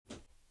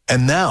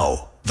And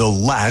now, the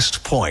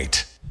last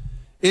point.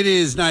 It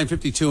is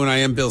 9:52, and I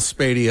am Bill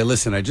Spadea.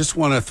 Listen, I just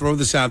want to throw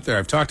this out there.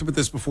 I've talked about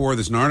this before.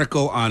 There's an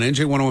article on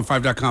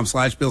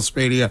NJ1015.com/Bill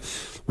Spadea.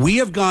 We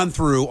have gone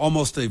through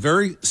almost a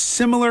very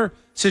similar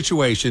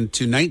situation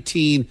to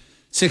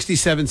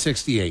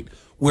 1967-68,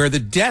 where the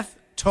death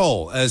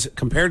toll, as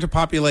compared to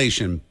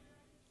population,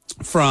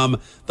 from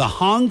the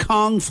Hong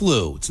Kong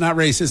flu, it's not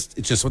racist,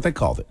 it's just what they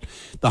called it.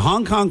 The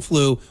Hong Kong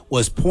flu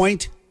was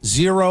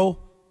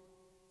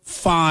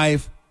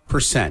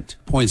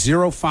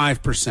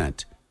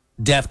 0.05%.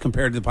 Death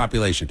compared to the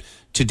population.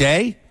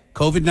 Today,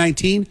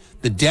 COVID-19,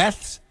 the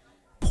deaths,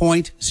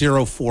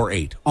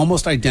 0.048,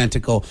 almost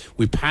identical.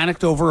 We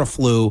panicked over a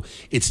flu.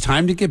 It's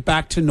time to get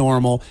back to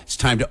normal. It's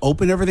time to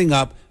open everything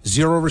up.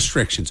 Zero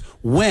restrictions.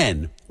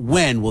 When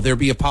will there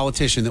be a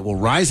politician that will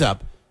rise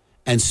up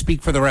and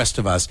speak for the rest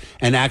of us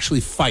and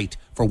actually fight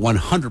for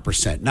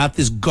 100%, not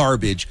this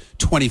garbage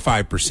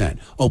 25%?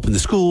 Open the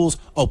schools,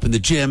 open the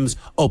gyms,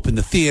 open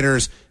the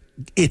theaters.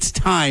 It's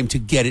time to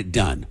get it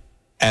done.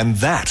 And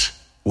that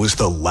was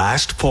the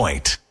last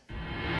point.